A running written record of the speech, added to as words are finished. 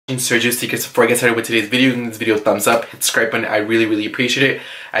Sergio's Secrets. Before I get started with today's video, give this video a thumbs up, hit the subscribe button. I really appreciate it.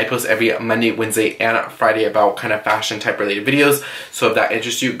 I post every Monday, Wednesday, and Friday about kind of fashion type related videos. So if that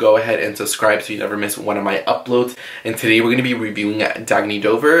interests you, go ahead and subscribe so you never miss one of my uploads. And today we're going to be reviewing Dagne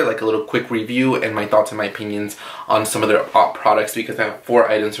Dover, like a little quick review and my thoughts and my opinions on some of their products, because I have 4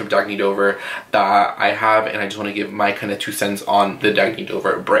 items from Dagne Dover that I have, and I just want to give my kind of 2 cents on the Dagne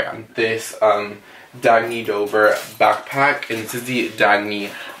Dover brand. This Dagne Dover backpack, and this is the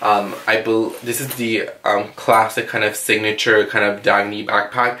Dagne this is the classic kind of signature kind of Dagne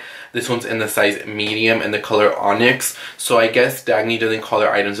backpack. This one's in the size medium and the color onyx. So I guess Dagne doesn't call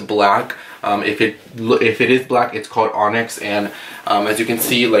their items black. If it is black, it's called onyx. And as you can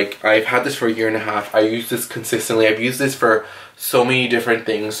see, like, I've had this for a year and a half. I use this consistently. I've used this for so many different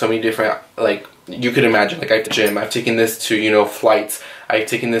things, so many different, like, you could imagine, like, I've gym, I've taken this to, you know, flights, I've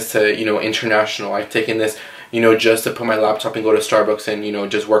taken this to, you know, international, I've taken this, you know, just to put my laptop and go to Starbucks and, you know,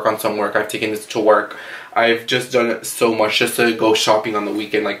 just work on some work. I've taken this to work. I've just done so much just to go shopping on the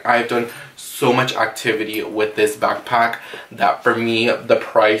weekend. Like, I've done so much activity with this backpack that for me, the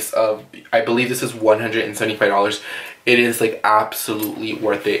price of, I believe this is $175. It is like absolutely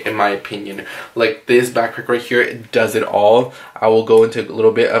worth it in my opinion. Like, this backpack right here, it does it all. I will go into a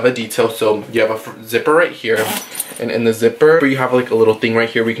little bit of a detail. So you have a zipper right here, and in the zipper you have like a little thing right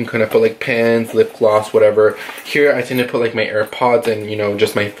here where you can kind of put like pens, lip gloss, whatever. Here I tend to put like my AirPods and, you know,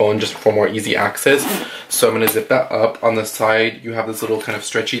 just my phone, just for more easy access. So I'm gonna zip that up. On the side you have this little kind of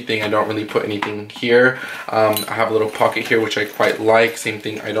stretchy thing. I don't really put anything here. I have a little pocket here which I quite like. Same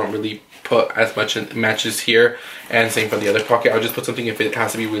thing, I don't really put as much matches here, and same for the other pocket. I'll just put something if it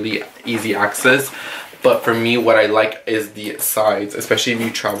has to be really easy access. But for me, what I like is the sides, especially if you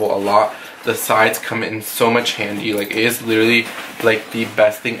travel a lot. The sides come in so much handy. Like, it is literally like the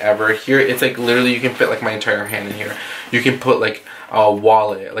best thing ever. Here it's like literally you can fit like my entire hand in here. You can put like a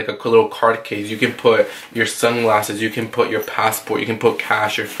wallet, like a little card case. You can put your sunglasses, you can put your passport, you can put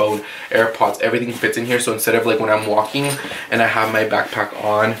cash, your phone, AirPods, everything fits in here. So instead of like when I'm walking and I have my backpack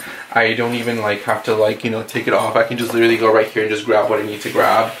on, I don't even like have to, like, you know, take it off. I can just literally go right here and just grab what I need to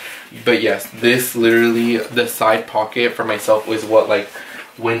grab. But yes, this literally, the side pocket for myself is what like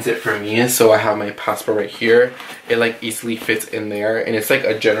wins it for me. So I have my passport right here. It like easily fits in there, and it's like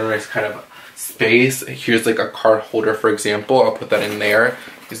a generous kind of space. Here's like a card holder, for example. I'll put that in there,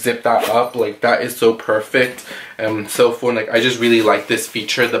 zip that up. Like, that is so perfect and so fun. Like, I just really like this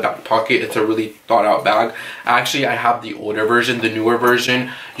feature, the back pocket. It's a really thought out bag. Actually, I have the older version, the newer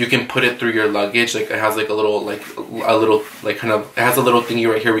version. You can put it through your luggage. Like, it has like a little kind of, it has a little thingy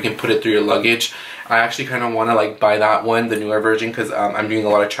right here. We can put it through your luggage. I actually kind of want to like buy that one, the newer version, because I'm doing a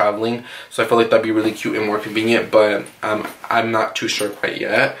lot of traveling, so I feel like that'd be really cute and more convenient, but I'm not too sure quite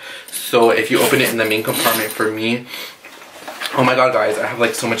yet. So if you open it in the main compartment, for me, oh my god guys, I have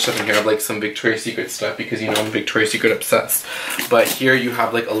like so much stuff in here. I have like some Victoria's Secret stuff because, you know, I'm Victoria's Secret obsessed. But here you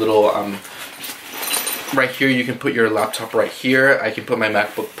have like a little right here you can put your laptop right here. I can put my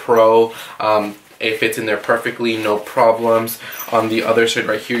MacBook Pro. It fits in there perfectly, no problems. On the other side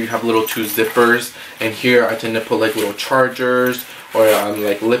right here you have little 2 zippers, and here I tend to put like little chargers or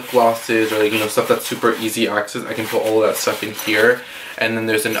like lip glosses, or like, you know, stuff that's super easy access. I can put all of that stuff in here. And then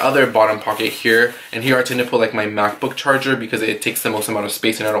there's another bottom pocket here, and here I tend to put like my MacBook charger because it takes the most amount of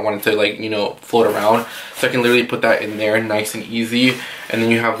space and I don't want it to, like, you know, float around. So I can literally put that in there nice and easy, and then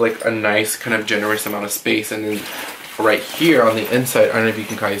you have like a nice kind of generous amount of space. And then right here on the inside, I don't know if you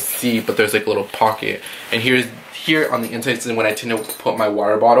can guys see, but there's like a little pocket, and here on the inside is when I tend to put my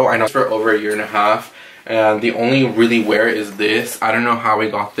water bottle. I know it's for over a year and a half, and the only really wear is this. I don't know how I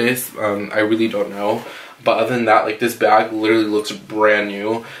got this. I really don't know. But other than that, like, this bag literally looks brand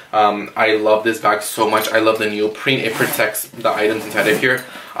new. I love this bag so much. I love the neoprene. It protects the items inside of here.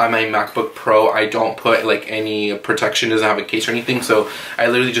 On my MacBook Pro, I don't put like any protection, doesn't have a case or anything. So I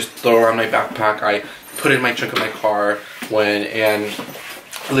literally just throw around my backpack. I put it in my trunk of my car and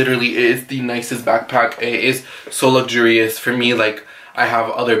literally it is the nicest backpack. It is so luxurious for me. Like, I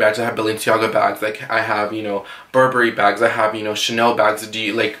have other bags. I have Balenciaga bags. Like, I have, you know, Burberry bags. I have, you know, Chanel bags.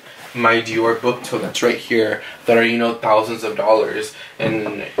 Like, my Dior book tote that's right here that are, you know, thousands of dollars.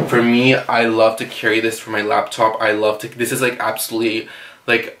 And for me, I love to carry this for my laptop. I love to, this is like absolutely,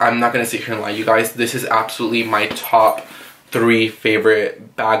 like, I'm not gonna sit here and lie, you guys, this is absolutely my top 3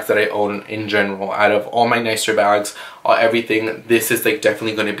 favorite bags that I own in general. Out of all my nicer bags, everything, this is like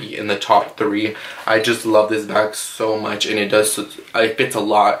definitely going to be in the top 3. I just love this bag so much, and it fits a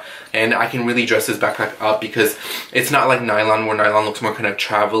lot, and I can really dress this backpack up because it's not like nylon, where nylon looks more kind of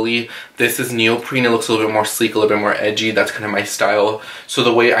travel-y. This is neoprene. It looks a little bit more sleek, a little bit more edgy. That's kind of my style. So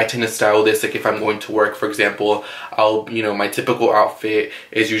the way I tend to style this, like if I'm going to work, for example, my typical outfit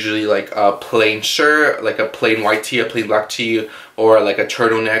is usually like a plain shirt, like a plain white tee, a plain black tee, or like a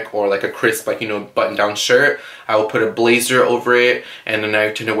turtleneck, or like a crisp, like, button down shirt. I will put a blazer over it, and then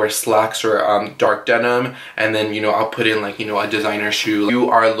I tend to wear slacks or dark denim, and then I'll put in like a designer shoe. If you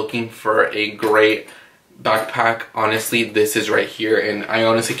are looking for a great backpack, honestly, this is right here, and I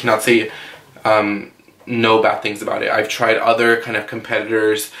honestly cannot say no bad things about it. I've tried other kind of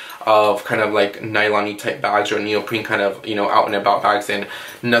competitors of kind of like nylon-y type bags or neoprene kind of out and about bags, and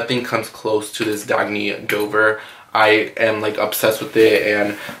nothing comes close to this Dagne Dover. I am like obsessed with it,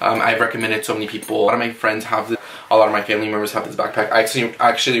 and I've recommended so many people. A lot of my friends have this, a lot of my family members have this backpack. I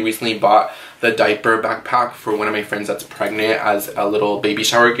actually recently bought the diaper backpack for one of my friends that's pregnant as a little baby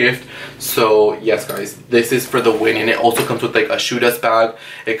shower gift. So yes guys, this is for the win, and it also comes with like a shoe dust bag.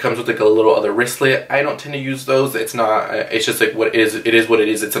 It comes with like a little other wristlet. I don't tend to use those. It's just like what it is. It is what it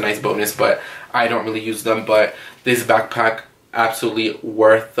is. It's a nice bonus, but I don't really use them. But this backpack, absolutely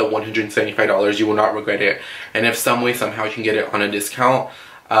worth the $175. You will not regret it, and if some way somehow you can get it on a discount,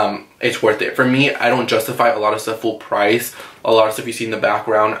 it's worth it. For me, I don't justify a lot of stuff full price. A lot of stuff you see in the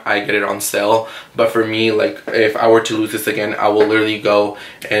background, I get it on sale, but for me, like if I were to lose this again, I will literally go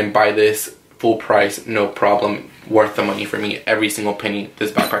and buy this full price, no problem. Worth the money for me. Every single penny.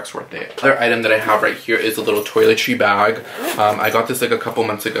 This backpack's worth it. Other item that I have right here is a little toiletry bag. I got this like a couple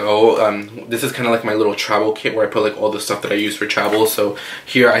months ago. This is kind of like my little travel kit where I put like all the stuff that I use for travel. So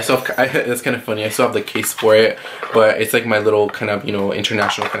here I still have, it's kind of funny, I still have the case for it, but it's like my little kind of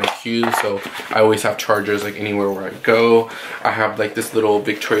international kind of cue. So I always have chargers like anywhere where I go. I have like this little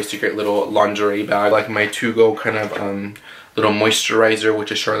Victoria's Secret little lingerie bag, like my to-go kind of little moisturizer,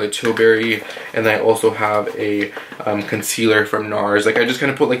 which is Charlotte Tilbury, and I also have a concealer from NARS. Like I just kind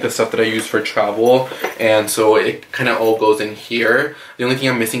of put like the stuff that I use for travel, and so it kind of all goes in here. The only thing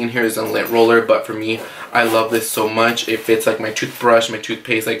I'm missing in here is a lint roller, but for me, I love this so much. It fits like my toothbrush, my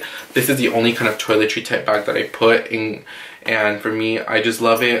toothpaste. Like this is the only kind of toiletry type bag that I put in, and for me, I just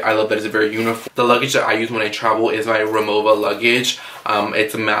love it. I love that it's very uniform. The luggage that I use when I travel is my Remova luggage.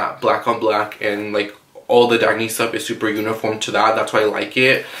 It's matte, black on black, and like all the Dagne stuff is super uniform to that. That's why I like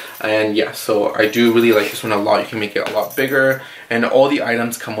it. And yeah, so I do really like this one a lot. You can make it a lot bigger, and all the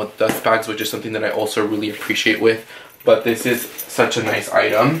items come with dust bags, which is something that I also really appreciate with. But this is such a nice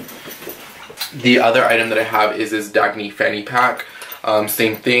item. The other item that I have is this Dagne fanny pack.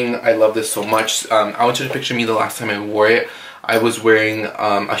 Same thing. I love this so much. I want you to picture me the last time I wore it. I was wearing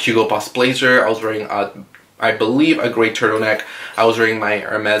a Hugo Boss blazer. I was wearing I believe a gray turtleneck. I was wearing my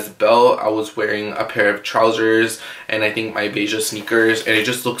Hermes belt. I was wearing a pair of trousers, and I think my beige sneakers, and it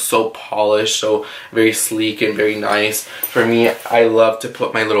just looks so polished, so very sleek and very nice. For me, I love to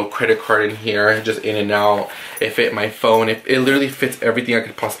put my little credit card in here, just in and out. It fit my phone. It literally fits everything I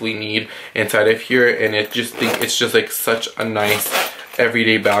could possibly need inside of here, and it's just like such a nice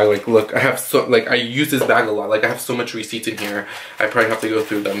everyday bag. Like look, I use this bag a lot. Like I have so much receipts in here. I probably have to go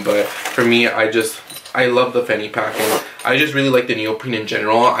through them, but for me, I love the fanny pack, and I just really like the neoprene in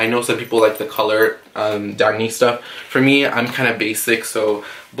general. I know some people like the color Dagne stuff. For me, I'm kind of basic, so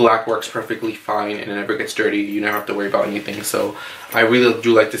black works perfectly fine, and it never gets dirty. You never have to worry about anything. So I really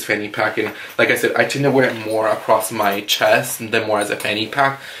do like this fanny pack, and like I said, I tend to wear it more across my chest than more as a fanny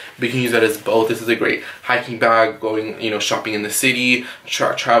pack. But you can use that as both. This is a great hiking bag, going shopping in the city,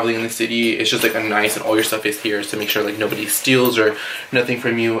 traveling in the city. It's just like a nice, and all your stuff is here to make sure like nobody steals or nothing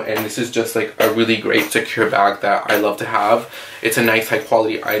from you. And this is just like a really great secure bag that I love to have. It's a nice high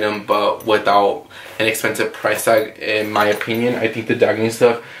quality item, but without an expensive price tag, in my opinion. I think the Dagne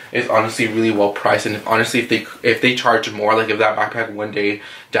stuff is honestly really well priced, and honestly, if they charge more, like if that backpack one day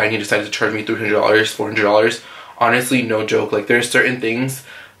Dagne decided to charge me $300, $400, honestly, no joke, like there's certain things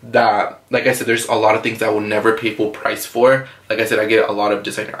that, like I said, there's a lot of things that I will never pay full price for. Like I said, I get a lot of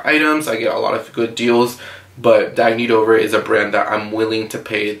designer items, I get a lot of good deals, but Dagne Dover is a brand that I'm willing to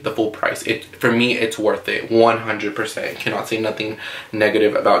pay the full price. For me, it's worth it, 100%. Cannot say nothing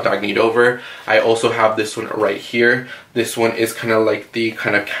negative about Dagne Dover. I also have this one right here. This one is kind of like the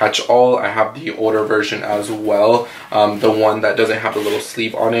kind of catch-all. I have the older version as well, the one that doesn't have the little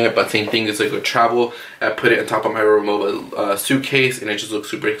sleeve on it, but same thing, it's a good travel. I put it on top of my Remova suitcase, and it just looks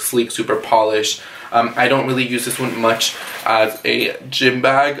super sleek, super polished. I don't really use this one much as a gym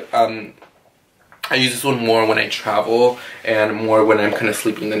bag. I use this one more when I travel and more when I'm kind of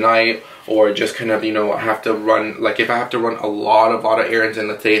sleeping the night, or just kind of, you know, I have to run, like if I have to run a lot of errands, and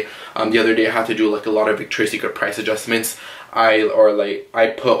let's say the other day I had to do like a lot of Victoria's Secret price adjustments,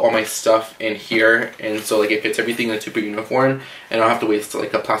 I put all my stuff in here, and so like it fits everything in a super uniform, and I don't have to waste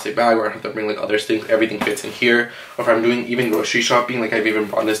like a plastic bag, or I have to bring like other things. Everything fits in here. Or if I'm doing even grocery shopping, like I've even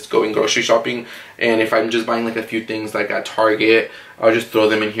brought this going grocery shopping, and if I'm just buying like a few things like at Target, I'll just throw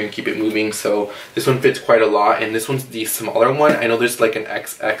them in here and keep it moving. So this one fits quite a lot, and this one's the smaller one. I know there's like an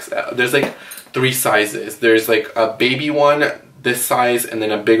XXL. There's like 3 sizes. There's like a baby one, this size, and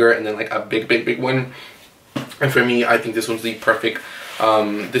then a bigger, and then like a big one. And for me, I think this one's the perfect,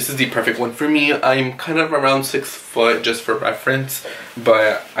 this is the perfect one for me. I'm kind of around 6 foot just for reference,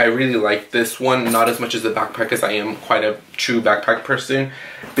 but I really like this one, not as much as the backpack, as I am quite a true backpack person.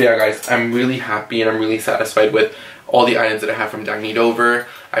 But yeah guys, I'm really happy and I'm really satisfied with all the items that I have from Dagne Dover.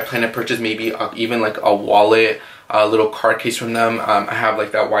 I plan to purchase maybe even like a wallet, a little card case from them. I have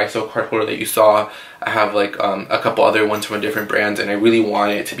like that YSL card holder that you saw. I have like a couple other ones from different brands, and I really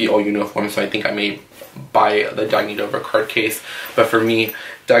want it to be all uniform, so I think I may buy the Dagne Dover card case. But for me,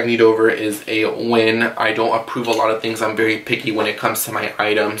 Dagne Dover is a win. I don't approve a lot of things. I'm very picky when it comes to my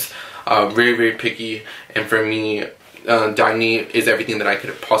items. Very picky, and for me, Dagne is everything that I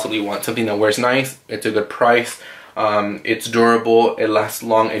could possibly want. Something that wears nice, it's a good price, it's durable, it lasts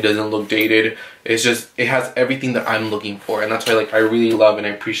long, it doesn't look dated. It's just, it has everything that I'm looking for, and that's why like I really love and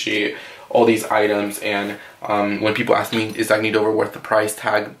I appreciate all these items. And when people ask me, is Dagne Dover worth the price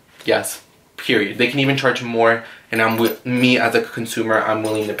tag? Yes, period. They can even charge more, and me as a consumer, I'm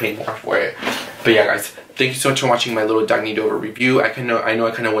willing to pay more for it. But yeah guys, thank you so much for watching my little Dagne Dover review. I know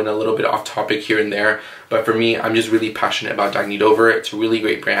I kind of went a little bit off topic here and there, but for me, I'm just really passionate about Dagne Dover. It's a really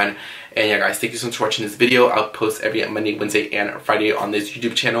great brand. And yeah guys, thank you so much for watching this video. I'll post every Monday, Wednesday, and Friday on this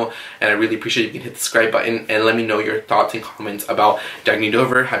YouTube channel, and I really appreciate if you can hit the subscribe button and let me know your thoughts and comments about Dagne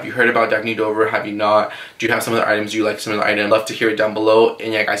Dover. Have you heard about Dagne Dover? Have you not? Do you have some of the items? Do you like some of the items? I'd love to hear it down below.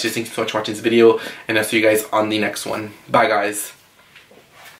 And yeah guys, just thank you so much for watching this video, and I'll see you guys on the next one. Bye guys.